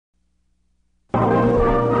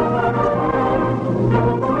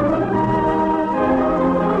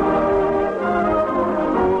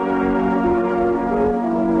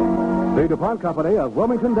DuPont Company of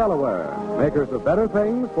Wilmington, Delaware, makers of better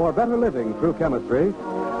things for better living through chemistry,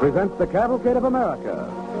 presents the Cavalcade of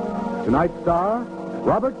America. Tonight's star,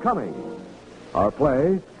 Robert Cummings. Our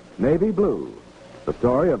play, Navy Blue, the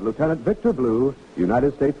story of Lieutenant Victor Blue,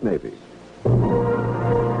 United States Navy.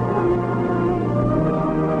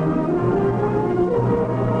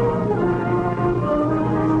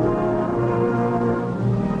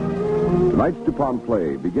 Tonight's DuPont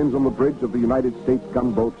play begins on the bridge of the United States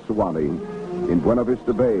gunboat Suwannee in Buena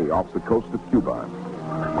Vista Bay off the coast of Cuba.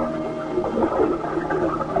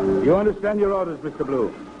 You understand your orders, Mr.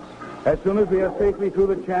 Blue. As soon as we are safely through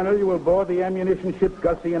the channel, you will board the ammunition ship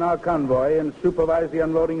Gussie in our convoy and supervise the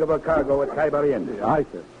unloading of our cargo at Caibarien. Aye,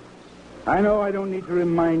 sir. I know I don't need to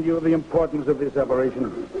remind you of the importance of this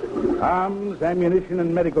operation. Arms, ammunition,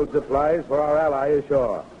 and medical supplies for our ally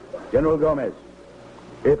ashore, General Gomez.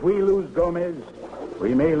 If we lose Gomez,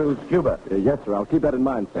 we may lose Cuba. Yes, sir. I'll keep that in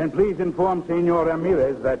mind, sir. And please inform Senor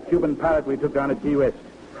Ramirez, that Cuban pilot we took down at Key West.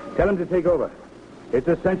 Tell him to take over. It's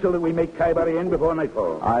essential that we make Caibarien before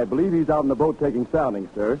nightfall. I believe he's out in the boat taking soundings,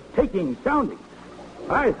 sir. Taking soundings?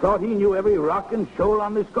 I thought he knew every rock and shoal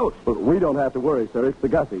on this coast. But we don't have to worry, sir. It's the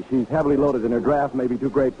Gussie. She's heavily loaded and her draft may be too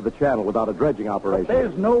great for the channel without a dredging operation. But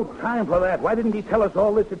there's no time for that. Why didn't he tell us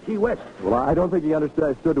all this at Key West? Well, I don't think he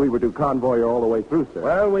understood we were to convoy her all the way through, sir.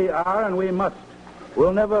 Well, we are and we must.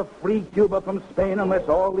 We'll never free Cuba from Spain unless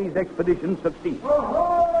all these expeditions succeed.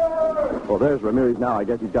 Well, there's Ramirez now. I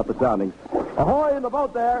guess he's got the soundings. Ahoy in the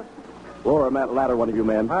boat there. Lower him that ladder, one of you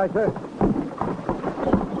men. Aye, sir.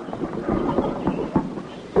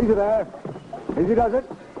 Easy there. Easy does it.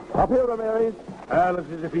 Up here, Ramirez.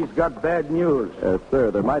 Looks as if he's got bad news. Sir,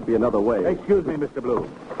 there might be another way. Excuse me, Mr. Blue.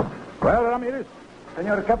 Well, Ramirez?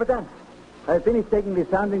 Senor Capitan, I finished taking the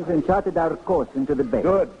soundings and charted our course into the bay.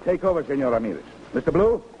 Good. Take over, Senor Ramirez. Mr.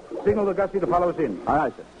 Blue, signal the Gussie to follow us in. Aye,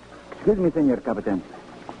 sir. Excuse me, Senor Capitan,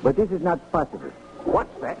 but this is not possible.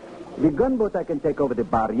 What's that? The gunboat I can take over the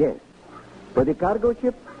bar, yes. For the cargo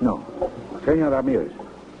ship, no. Senor Ramirez,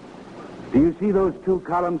 do you see those two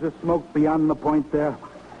columns of smoke beyond the point there?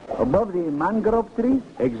 Above the mangrove trees?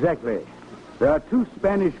 Exactly. There are two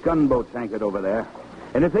Spanish gunboats anchored over there.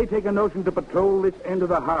 And if they take a notion to patrol this end of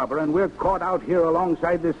the harbor and we're caught out here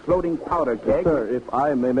alongside this floating powder keg... Sir, if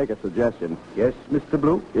I may make a suggestion. Yes, Mr.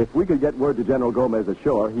 Blue? If we could get word to General Gomez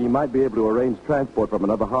ashore, he might be able to arrange transport from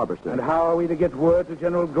another harbor, sir. And how are we to get word to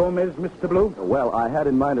General Gomez, Mr. Blue? Well, I had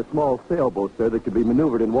in mind a small sailboat, sir, that could be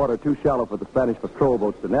maneuvered in water too shallow for the Spanish patrol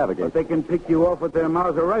boats to navigate. But they can pick you off with their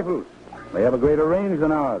Mauser rifles. They have a greater range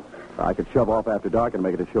than ours. I could shove off after dark and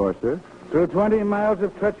make it ashore, sir. Through 20 miles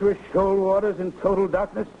of treacherous shoal waters in total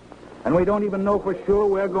darkness? And we don't even know for sure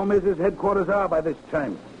where Gomez's headquarters are by this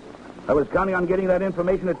time. I was counting on getting that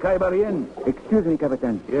information at Caibarien. Excuse me,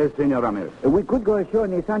 Capitan. Yes, Senor Ramirez. We could go ashore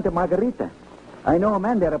near Santa Margarita. I know a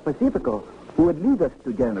man there at Pacifico who would lead us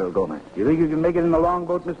to General Gomez. You think you can make it in the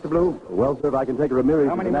longboat, Mr. Blue? Well, sir, if I can take Ramirez...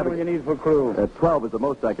 How many men will you need for crew? 12 is the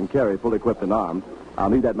most I can carry, fully equipped and armed. I'll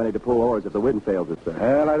need that many to pull oars if the wind fails us, sir.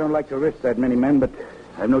 Well, I don't like to risk that many men, but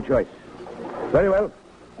I have no choice. Very well.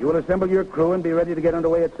 You will assemble your crew and be ready to get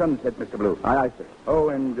underway at sunset, Mr. Blue. Aye, aye, sir. Oh,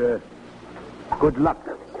 and good luck.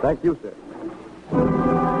 Thank you, sir.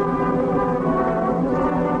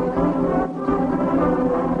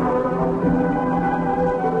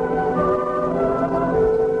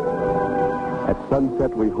 At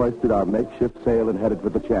sunset, we hoisted our makeshift sail and headed for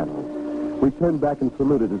the channel. We turned back and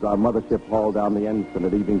saluted as our mothership hauled down the ensign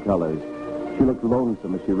at evening colors. She looked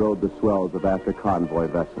lonesome as she rode the swells of after convoy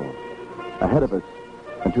vessels. Ahead of us,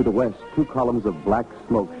 and to the west, two columns of black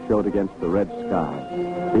smoke showed against the red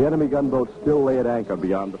sky. The enemy gunboats still lay at anchor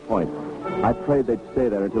beyond the point. I prayed they'd stay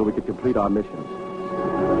there until we could complete our mission.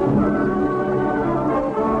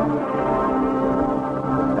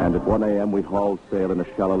 And at 1 a.m., we hauled sail in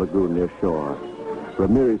a shallow lagoon near shore.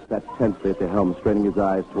 Ramirez sat tensely at the helm, straining his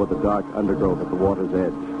eyes toward the dark undergrowth at the water's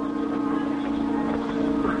edge.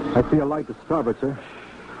 I see a light to starboard, sir.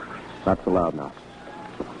 Not so loud now.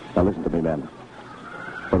 Now listen to me, men.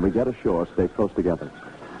 When we get ashore, stay close together.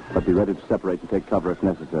 But be ready to separate and take cover if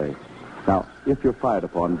necessary. Now, if you're fired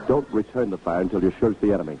upon, don't return the fire until you're sure it's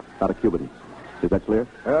the enemy, not a Cuban. Is that clear?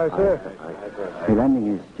 Sir. The landing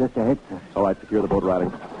is just ahead, sir. All right, secure the boat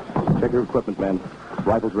riding. Check your equipment, men.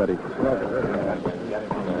 Rifles ready.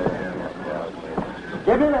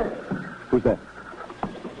 Gentlemen! Who's that?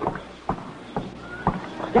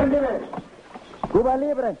 Gentlemen! Cuba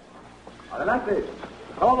Libre! Adelante.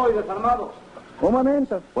 Todo y desarmado. Un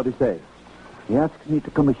momento. What'd he say? He asked me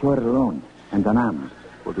to come ashore alone and unarmed.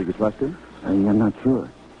 Well, do you trust him? I am not sure.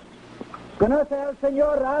 ¿Conoce al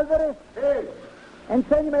señor Álvarez? Sí.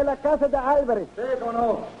 Enséñeme la casa de Álvarez. Sí, cómo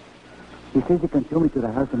no. He says he can show me to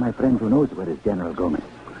the house of my friend who knows where is General Gomez.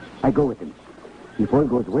 I go with him. If all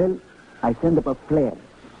goes well, I send up a flare.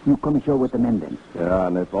 You come ashore with the men then. Yeah,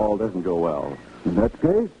 and if all doesn't go well. In that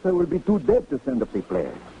case, I will be too dead to send up the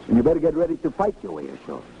flare. And you better get ready to fight your way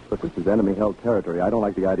ashore. But this is enemy-held territory. I don't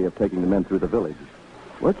like the idea of taking the men through the village.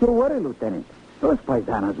 What's your worry, Lieutenant? Those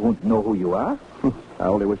paisanos won't know who you are. I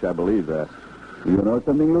only wish I believed that. You know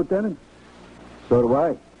something, Lieutenant? So do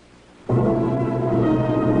I.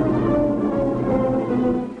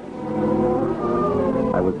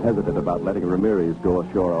 I was hesitant about letting Ramirez go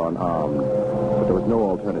ashore unarmed, but there was no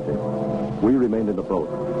alternative. We remained in the boat,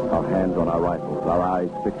 our hands on our rifles, our eyes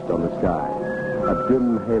fixed on the sky. A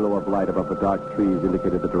dim halo of light above the dark trees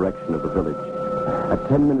indicated the direction of the village. At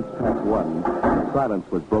 10 minutes past 1, the silence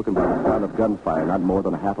was broken by the sound of gunfire not more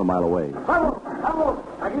than a half a mile away. Vamos!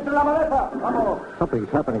 Aquí está la maleta! Vamos! Something's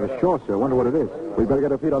happening ashore, sir. I wonder what it is. We'd better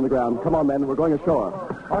get our feet on the ground. Come on, men. We're going ashore.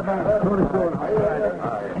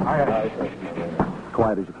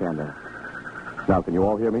 Quiet as you can there. Now, can you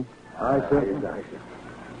all hear me? Aye, sir.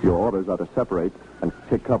 Your orders are to separate and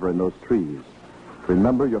take cover in those trees.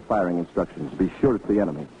 Remember your firing instructions. Be sure it's the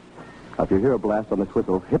enemy. Now, if you hear a blast on this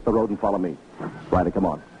whistle, hit the road and follow me. Riley, come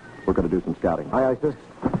on. We're going to do some scouting. Aye, sir.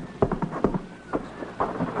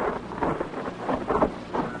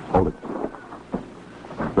 Hold it.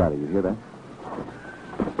 Riley, you hear that?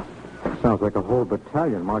 Sounds like a whole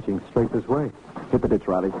battalion marching straight this way. Hit the ditch,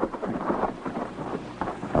 Riley.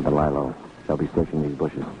 Now, then lie low. They'll be searching these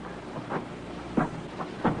bushes.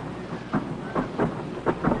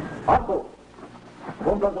 ¡Alto!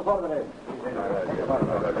 ¡Cumplan sus órdenes!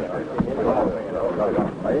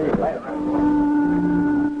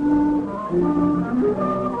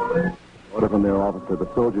 Order from their officer, the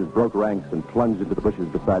soldiers broke ranks and plunged into the bushes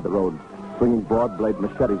beside the road, swinging broad-blade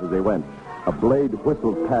machetes as they went. A blade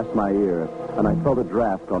whistled past my ear, and I felt a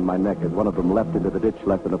draft on my neck as one of them leapt into the ditch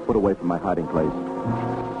less than a foot away from my hiding place.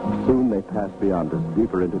 Soon they passed beyond us,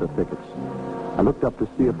 deeper into the thickets. I looked up to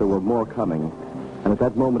see if there were more coming, and at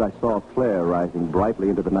that moment I saw a flare rising brightly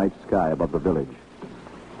into the night sky above the village.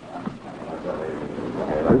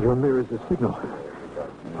 There's Ramirez's signal.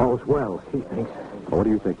 All's well, he thinks. Well, what do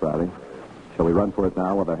you think, Riley? Shall we run for it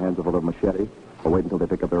now with our hands full of machete, or wait until they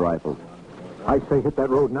pick up their rifles? I say hit that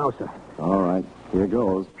road now, sir. All right, here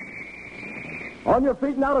goes. On your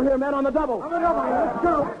feet and out of here, men, on the double. On the double. Let's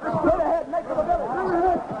go. Straight ahead, make for the village.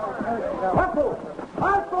 Alto!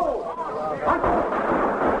 Alto!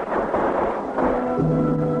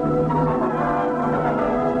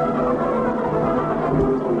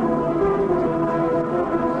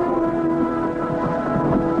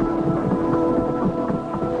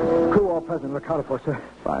 Crew all present. Accounted for, sir.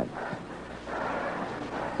 Fine.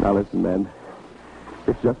 Now listen, men.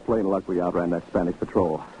 It's just plain luck we outran that Spanish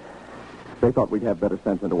patrol. They thought we'd have better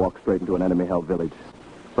sense than to walk straight into an enemy-held village.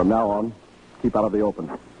 From now on, keep out of the open.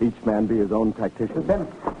 Each man be his own tactician.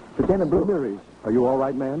 Lieutenant Blue. Ramirez, are you all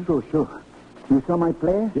right, man? Sure. You saw my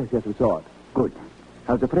flare? Yes, we saw it. Good.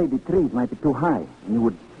 I was afraid the trees might be too high, and you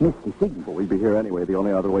would miss the signal. Well, we'd be here anyway. The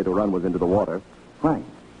only other way to run was into the water. Why?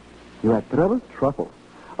 You had trouble? Trouble.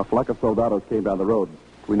 A flock of soldados came down the road.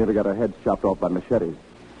 We nearly got our heads chopped off by machetes.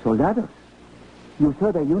 Soldados? You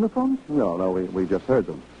saw their uniforms? No, we just heard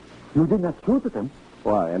them. You did not shoot at them?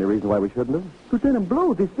 Why? Any reason why we shouldn't have? Lieutenant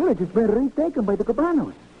Blue, this village has been retaken by the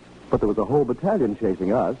Cubanos. But there was a whole battalion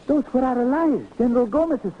chasing us. Those were our allies, General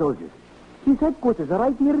Gomez's soldiers. His headquarters are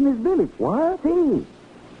right here in his village. What? See,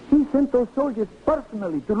 he sent those soldiers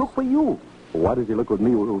personally to look for you. Why did he look with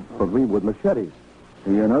me with machetes?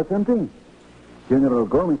 You know something? General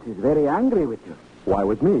Gomez is very angry with you. Why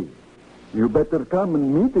with me? You better come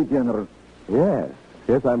and meet the general.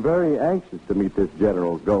 Yes, I'm very anxious to meet this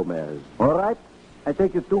General Gomez. All right, I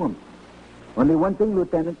take you to him. Only one thing,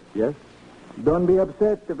 Lieutenant. Yes? Don't be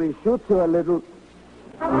upset if he shoots you a little.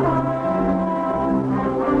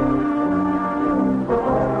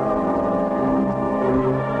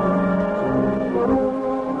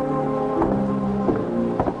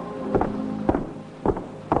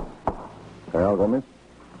 General Gomez,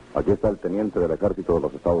 aquí está el teniente del ejército de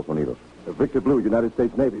los Estados Unidos. Victor Blue, United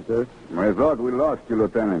States Navy, sir. I thought we lost you,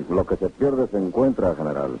 Lieutenant. Lo que se pierde se encuentra,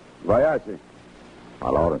 general. Váyase.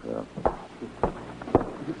 A la hora, general.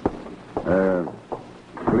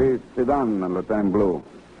 Please sit down, Lieutenant Blue.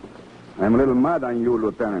 I'm a little mad on you,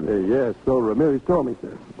 Lieutenant. Yes, so Ramirez told me,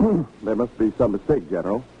 sir. There must be some mistake,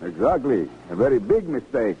 General. Exactly. A very big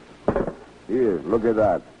mistake. Here, look at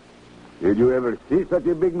that. Did you ever see such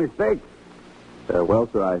a big mistake? Well,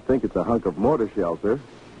 sir, I think it's a hunk of mortar shell, sir.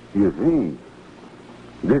 You think?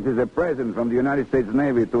 This is a present from the United States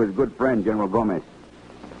Navy to his good friend, General Gomez.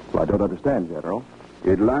 Well, I don't understand, General.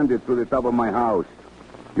 It landed through the top of my house.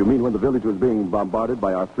 You mean when the village was being bombarded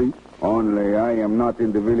by our fleet? Only I am not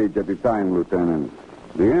in the village at the time, Lieutenant.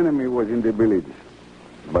 The enemy was in the village.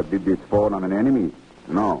 But did it fall on an enemy?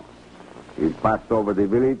 No. It passed over the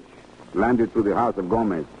village, landed through the house of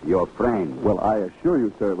Gomez, your friend. Well, I assure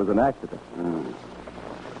you, sir, it was an accident.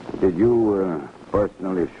 Did you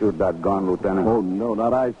personally shoot that gun, Lieutenant? Oh, no,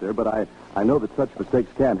 not I, sir, but I know that such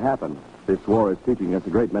mistakes can happen. This war is teaching us a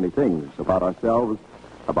great many things about ourselves,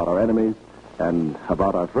 about our enemies, and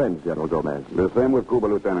about our friends, General Gomez. The same with Cuba,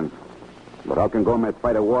 Lieutenant. But how can Gomez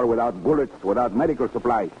fight a war without bullets, without medical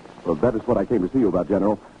supplies? Well, that is what I came to see you about,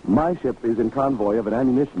 General. My ship is in convoy of an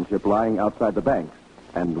ammunition ship lying outside the banks,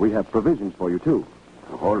 and we have provisions for you, too.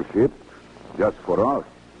 A whole ship? Just for us?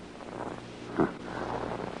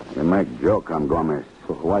 You make joke on Gomez.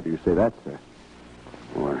 So why do you say that, sir?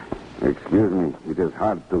 Well, excuse me. It is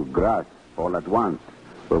hard to grasp all at once.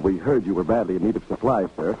 Well, we heard you were badly in need of supplies,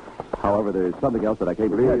 sir. However, there is something else that I came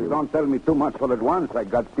to tell Please you. don't tell me too much all at once. I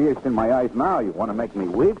got tears in my eyes now. You want to make me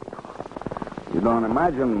weep? You don't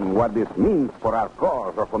imagine what this means for our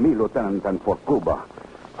cause, or for me, Lieutenant, and for Cuba.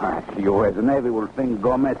 U.S. Navy will think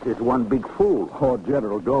Gomez is one big fool. Oh,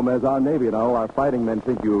 General Gomez, our Navy and all our fighting men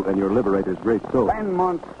think you and your liberators great souls. 10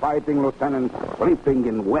 months fighting, Lieutenant, sleeping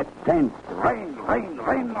in wet tents. Rain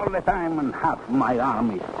all the time, and half my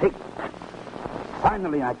army sick.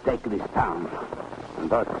 Finally, I take this town. And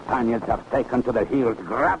those Spaniards have taken to their heels,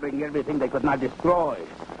 grabbing everything they could not destroy.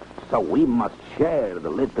 So we must share the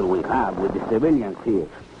little we have with the civilians here.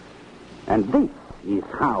 And this is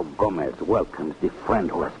how Gomez welcomes the friend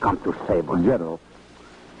who has come to save us. General,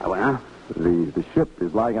 the ship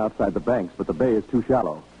is lying outside the banks, but the bay is too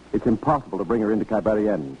shallow. It's impossible to bring her into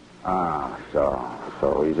Cabarien.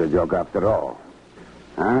 So he's a joke after all.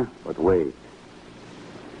 Huh? But wait,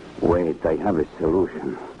 I have a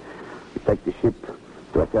solution. We take the ship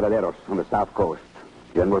to Aceraderos on the south coast.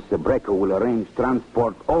 General Sebreco will arrange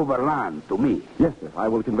transport overland to me. Yes, sir. I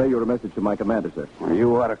will convey your message to my commander, sir.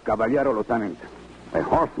 You are a caballero, Lieutenant. A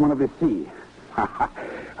horseman of the sea.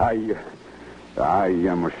 I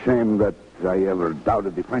am ashamed that I ever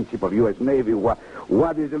doubted the friendship of U.S. Navy. What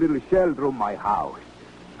is a little shell through my house?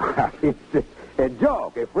 It's a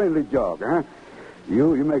joke, a friendly joke, huh?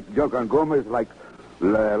 You make joke on Gomez like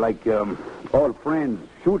old friends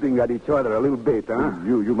shooting at each other a little bit, huh?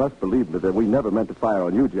 You must believe me that we never meant to fire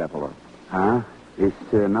on you, General. Huh?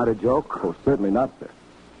 It's not a joke? Oh, certainly not, sir.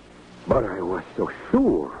 But I was so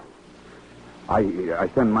sure. I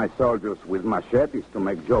send my soldiers with machetes to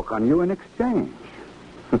make joke on you in exchange.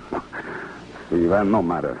 Well, no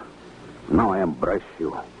matter. Now I embrace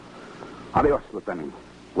you. Adios, Lieutenant.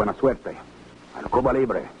 Buena suerte. Al Cuba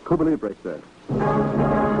Libre. Cuba Libre, sir.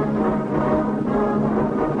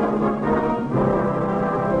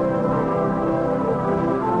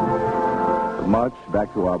 The march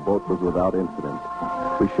back to our boat was without incident.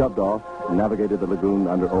 We shoved off, navigated the lagoon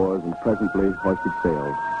under oars, and presently hoisted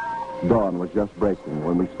sail. Dawn was just breaking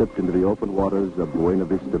when we slipped into the open waters of Buena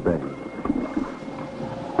Vista Bay.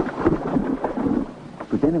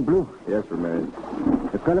 Lieutenant Blue. Yes, Ramirez.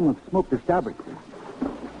 The column of smoke to starboard, sir.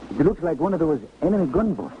 It looks like one of those enemy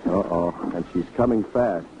gunboats. Uh-oh, and she's coming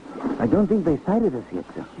fast. I don't think they sighted us yet,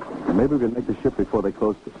 sir. Maybe we can make the ship before they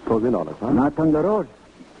close in on us, huh? Not on the road.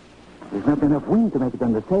 There's not enough wind to make it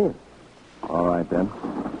on the sail. All right, then.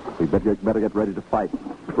 We better get ready to fight.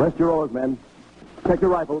 Rest your oars, men. Check your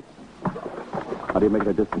rifles. How do you make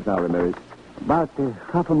the distance now, Ramirez? About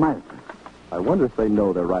half a mile, sir. I wonder if they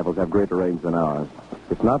know their rifles have greater range than ours.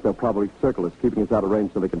 If not, they'll probably circle us, keeping us out of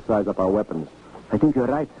range so they can size up our weapons. I think you're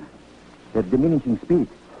right, sir. They're diminishing speed.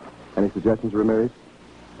 Any suggestions, Ramirez?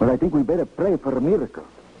 Well, I think we better pray for a miracle.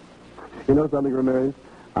 You know something, Ramirez?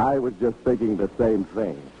 I was just thinking the same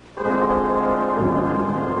thing.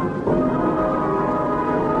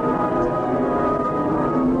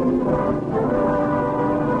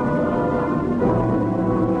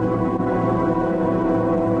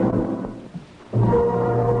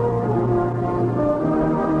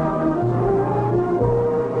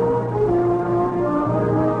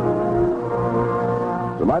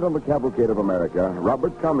 Tonight on the Cavalcade of America,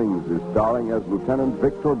 Robert Cummings is starring as Lieutenant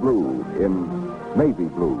Victor Blue in Navy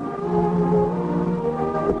Blue.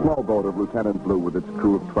 The small boat of Lieutenant Blue with its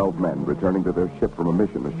crew of 12 men returning to their ship from a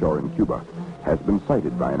mission ashore in Cuba has been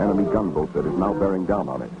sighted by an enemy gunboat that is now bearing down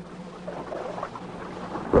on it.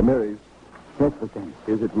 Ramirez, Yes, Lieutenant.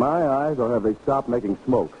 is it my eyes or have they stopped making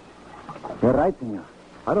smoke? You're right, senor.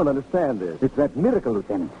 I don't understand this. It's that miracle,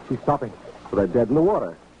 Lieutenant. She's stopping. So they're dead in the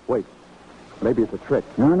water. Wait. Maybe it's a trick.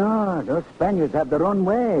 No. Those Spaniards have their own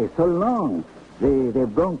way so long.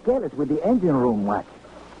 They've grown careless with the engine room watch.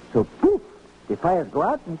 So, poof, the fires go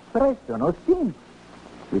out and presto, no steam.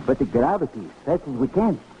 We'd better get out of here as fast as we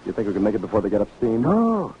can. You think we can make it before they get up steam?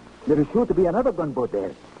 No, there is sure to be another gunboat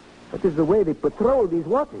there. That is the way they patrol these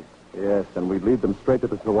waters. Yes, and we'd lead them straight to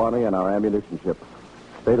the Sewanee and our ammunition ship.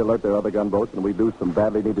 They'd alert their other gunboats, and we'd lose some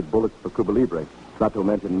badly needed bullets for Cuba Libre. Not to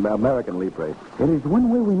mention American Libre. There is one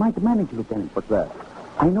way we might manage, Lieutenant. What's that?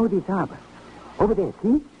 I know this harbor. Over there,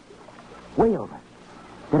 see? Way over.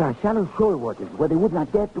 There are shallow shore waters where they would not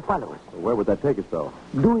dare to follow us. Where would that take us, though?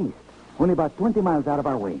 Due east. Only about 20 miles out of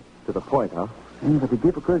our way. To the point, huh? But the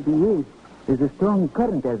difficulty is, there's a strong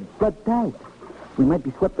current at flood tide. We might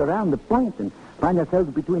be swept around the point and find ourselves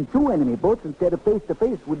between two enemy boats instead of face to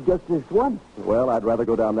face with just this one. Well, I'd rather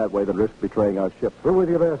go down that way than risk betraying our ship. We're with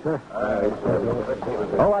you there, sir.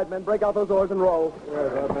 All right, men, break out those oars and row.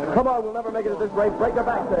 Come on, we'll never make it at this rate. Break your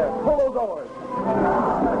back there. Pull those oars.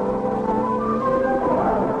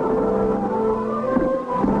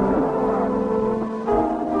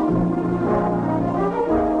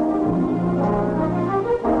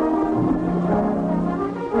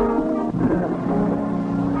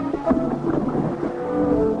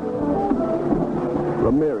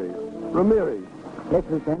 Ramirez. Yes,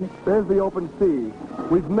 Lieutenant. There's the open sea.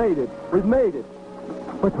 We've made it. We've made it.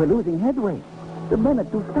 But we're losing headway. The men are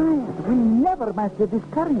too tired. We'll never master this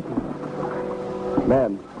current.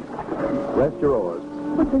 Men, rest your oars.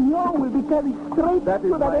 But senor will be carried straight That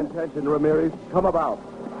is to my intention, Ramirez. Come about.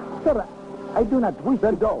 Sir, I do not wish...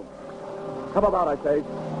 Then don't. Come about, I say.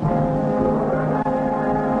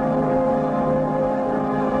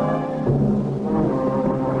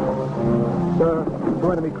 Sir,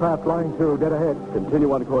 two enemy craft lying to, dead ahead.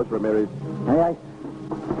 Continue on course, Ramirez. Aye, aye.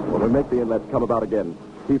 When we make the inlets, come about again.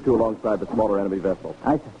 Heave to alongside the smaller enemy vessel.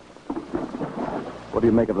 Aye, sir. What do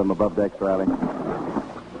you make of them above decks, Riley?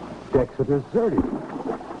 Decks are deserted.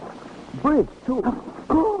 Bridge, too. Of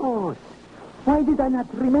course. Why did I not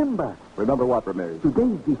remember? Remember what, Ramirez? Today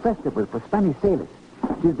is the festival for Spanish sailors.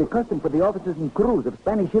 It is the custom for the officers and crews of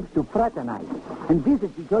Spanish ships to fraternize and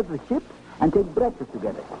visit each other's ships and take breakfast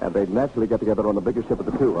together. And they'd naturally get together on the bigger ship of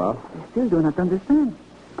the two, huh? I still do not understand.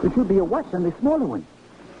 There should be a watch on the smaller one.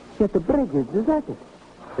 Yet the bridge is deserted.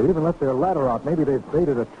 They even left their ladder out. Maybe they've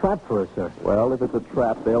baited a trap for us, sir. Well, if it's a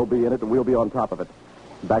trap, they'll be in it and we'll be on top of it.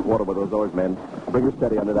 Backwater with those oars, men. Bring her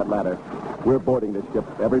steady under that ladder. We're boarding this ship,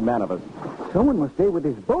 every man of us. Someone must stay with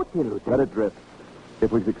his boat here, Lieutenant. Let it drift.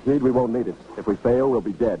 If we succeed, we won't need it. If we fail, we'll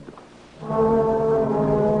be dead.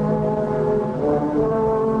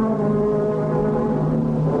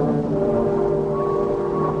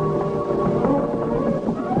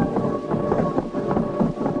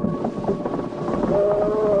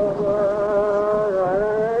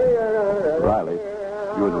 Riley,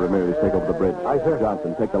 you and Ramirez take over the bridge. Aye, sir.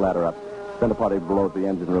 Johnson, take the ladder up. Send a party below to the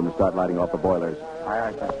engine room and start lighting off the boilers.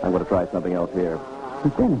 Aye, sir. I'm going to try something else here.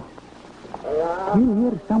 Lieutenant, you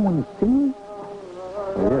hear someone singing?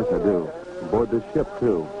 Yes, I do. Aboard this ship,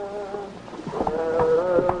 too.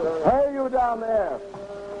 Hey, you down there.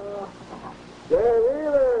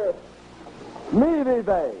 Me,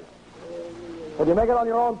 Vive. Can you make it on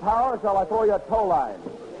your own power, or shall I throw you a tow line?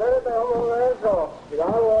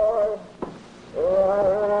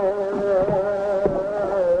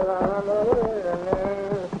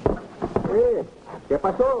 ¿Qué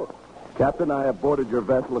pasó? Captain, I have boarded your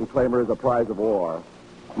vessel and claim her as a prize of war.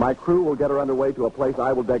 My crew will get her underway to a place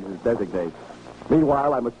I will designate.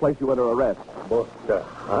 Meanwhile, I must place you under arrest. But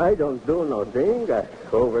I don't do nothing. I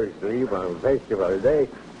oversleep on festival day.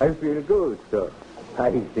 I feel good, so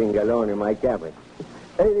I sing alone in my cabin.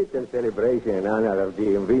 A little celebration in honor of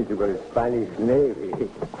the invincible Spanish Navy.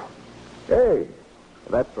 Hey.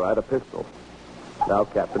 That's right, a pistol. Now,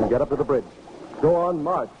 Captain, get up to the bridge. Go on,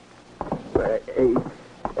 march. Hey.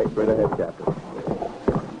 Straight ahead, Captain.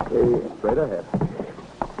 Straight ahead.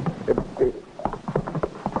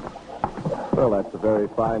 Well, that's a very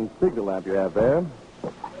fine signal lamp you have there.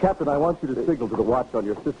 Captain, I want you to signal to the watch on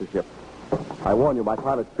your sister ship. I warn you, my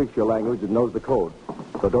pilot speaks your language and knows the code.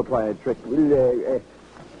 So don't try any tricks.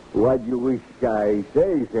 What you wish I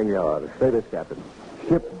say, senor? Say this, Captain.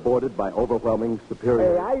 Ship boarded by overwhelming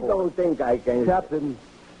superior I force. don't think I can... Captain,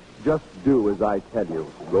 just do as I tell you.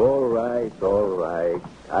 All right.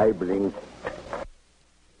 I blink.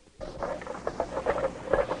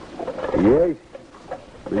 Yes.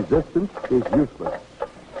 Resistance is useless.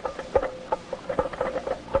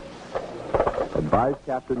 Advise,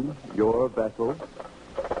 Captain, your vessel.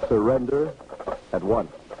 Surrender at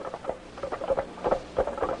once.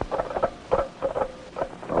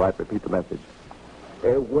 All right, repeat the message.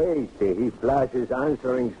 Wait. He flashes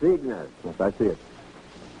answering signals. Yes, I see it.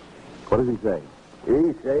 What does he say?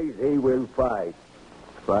 He says he will fight.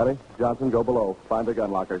 Riley, Johnson, go below. Find their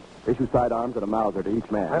gun lockers. Issue sidearms and a Mauser to each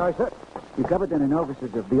man. Aye, sir. The captain and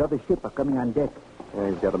officers of the other ship are coming on deck. Yeah,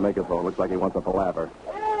 he's got a megaphone. Looks like he wants a palaver.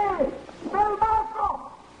 Hey! Del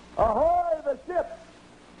Marco! Ahoy, the ship!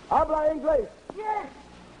 Habla English. Yes.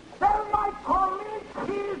 Tell my colleague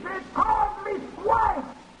he's a cowardly swine.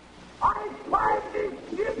 I find this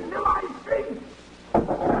ship till I sink.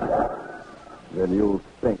 Then you'll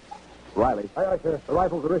sink. Riley. Aye, sir. The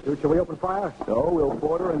rifles are issued. Shall we open fire? No, we'll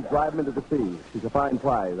board her and drive him into the sea. She's a fine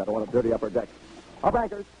prize. I don't want to dirty up her deck. Up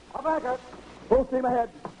anchors. Up anchor. Full steam ahead.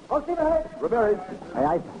 Full steam ahead. Ramirez, Aye,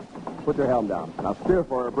 aye. put your helm down. Now steer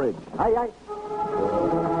for her bridge. Aye, aye.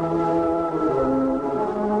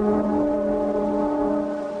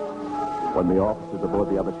 When the officers aboard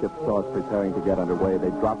the other ship saw us preparing to get underway, they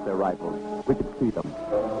dropped their rifles. We could see them.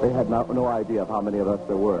 They had no idea of how many of us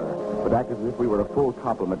there were, but acted as if we were a full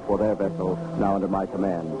complement for their vessel, now under my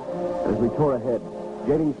command. As we tore ahead,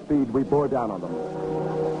 gaining speed, we bore down on them.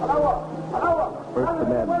 First the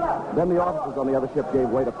men, then the officers on the other ship gave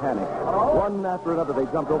way to panic. One after another,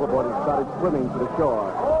 they jumped overboard and started swimming to the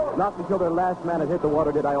shore. Not until their last man had hit the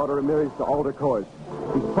water did I order Ramirez to alter course.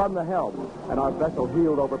 He spun the helm, and our vessel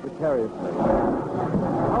heeled over precariously.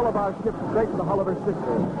 The hull of our ship scraped the hull of her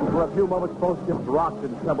sister. For a few moments, both ships rocked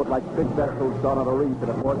and trembled like big vessels done on a reef in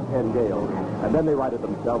a force 10 gale. And then they righted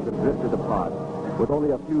themselves and drifted apart, with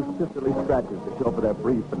only a few sisterly scratches to show for their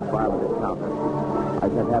brief and violent encounter. I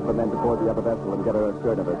sent half the men to board the other vessel and get her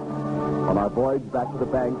astern of us. On our voyage back to the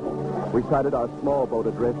bank, we sighted our small boat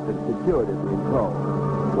adrift and secured it in tow.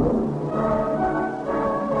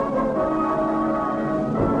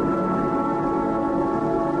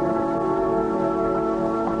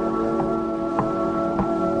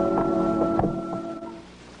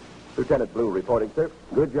 Lieutenant Blue reporting, sir.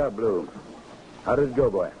 Good job, Blue. How did it go,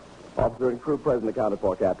 boy? Officer and crew present accounted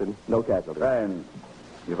for, Captain. No casualties. Fine.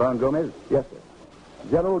 You found Gomez? Yes, sir.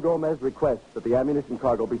 General Gomez requests that the ammunition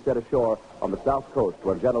cargo be set ashore on the south coast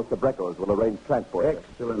where General Sabrecos will arrange transport.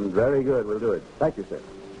 Excellent. Very good. We'll do it. Thank you, sir.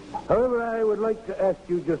 However, I would like to ask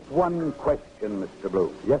you just one question, Mr.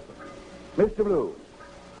 Blue. Yes, sir. Mr. Blue,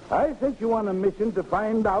 I sent you on a mission to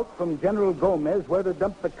find out from General Gomez where to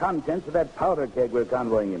dump the contents of that powder keg we're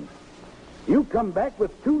convoying him. You come back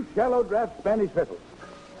with 2 shallow draft Spanish vessels.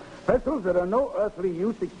 Vessels that are no earthly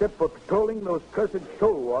use except for patrolling those cursed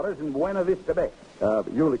shoal waters in Buena Vista Bay.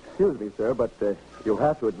 You'll excuse me, sir, but you'll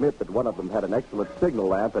have to admit that one of them had an excellent signal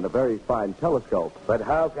lamp and a very fine telescope. But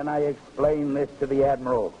how can I explain this to the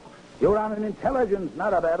Admiral? You're on an intelligence,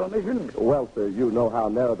 not a battle mission. Well, sir, you know how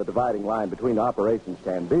narrow the dividing line between operations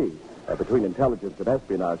can be. Between intelligence and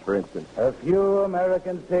espionage, for instance. A few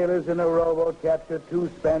American sailors in a rowboat captured 2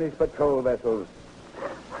 Spanish patrol vessels.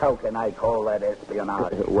 How can I call that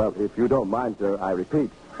espionage? Well, if you don't mind, sir, I repeat,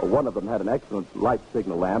 one of them had an excellent light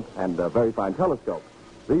signal lamp and a very fine telescope.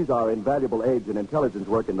 These are invaluable aids in intelligence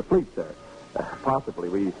work in the fleet, sir. Possibly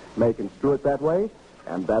we may construe it that way,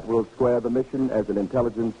 and that will square the mission as an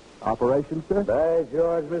intelligence operation, sir. By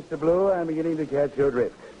George, Mr. Blue, I'm beginning to catch your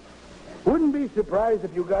drift. Wouldn't be surprised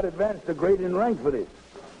if you got advanced a grade in rank for this.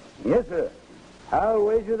 Yes, sir. I'll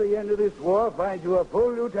wager the end of this war finds you a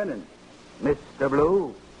full lieutenant, Mr.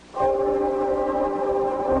 Blue.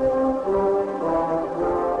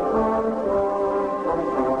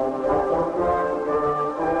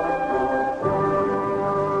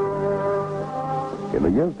 In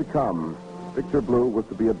the years to come, Victor Blue was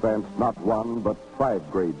to be advanced not 1, but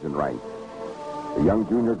 5 grades in rank. The young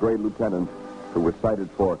junior grade lieutenant, who was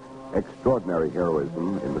cited for extraordinary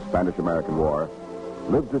heroism in the Spanish-American War,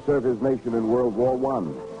 lived to serve his nation in World War I,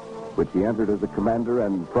 which he entered as a commander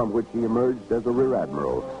and from which he emerged as a rear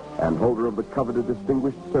admiral and holder of the coveted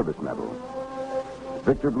Distinguished Service Medal.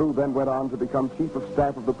 Victor Blue then went on to become Chief of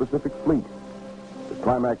Staff of the Pacific Fleet, to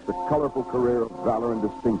climax a colorful career of valor and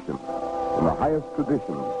distinction in the highest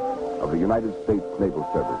traditions of the United States Naval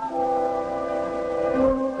Service.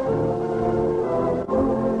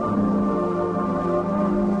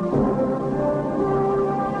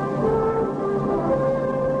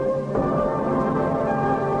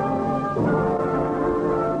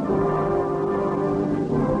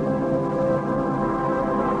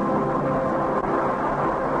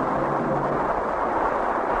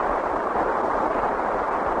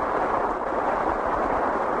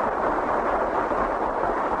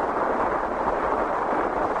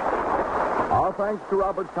 Thanks to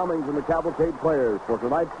Robert Cummings and the Cavalcade players for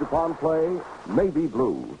tonight's DuPont play, Navy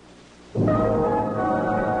Blue.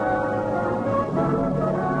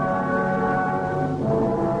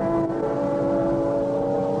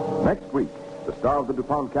 Next week, the star of the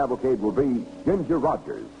DuPont Cavalcade will be Ginger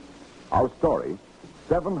Rogers. Our story,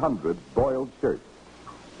 700 Boiled Shirts.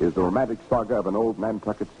 is the romantic saga of an old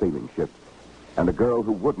Nantucket sailing ship and a girl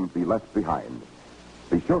who wouldn't be left behind.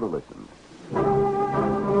 Be sure to listen.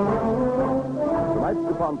 Tonight's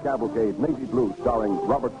DuPont Cavalcade, Navy Blue, starring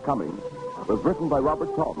Robert Cummings, was written by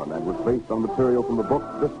Robert Tallman and was based on material from the book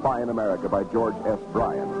The Spy in America by George S.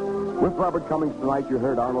 Bryan. With Robert Cummings tonight, you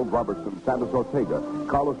heard Arnold Robertson, Santos Ortega,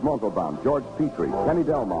 Carlos Montalban, George Petrie, Kenny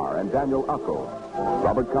Delmar, and Daniel Ucko.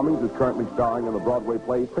 Robert Cummings is currently starring in the Broadway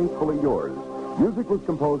play Faithfully Yours. Music was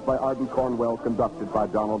composed by Arden Cornwell, conducted by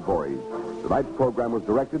Donald Voorhees. Tonight's program was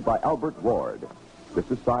directed by Albert Ward. This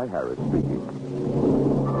is Cy Harris speaking.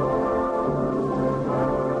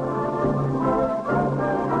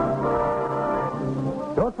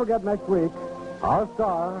 Don't forget next week, our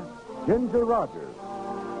star, Ginger Rogers.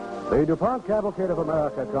 The DuPont Cavalcade of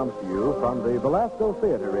America comes to you from the Velasco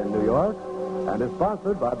Theater in New York and is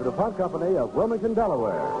sponsored by the DuPont Company of Wilmington,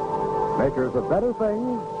 Delaware. Makers of better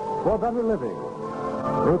things for better living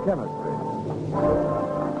through chemistry.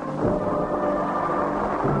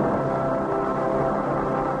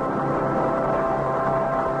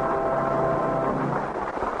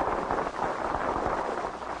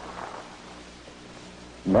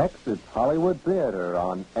 Next, it's Hollywood Theater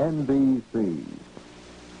on NBC.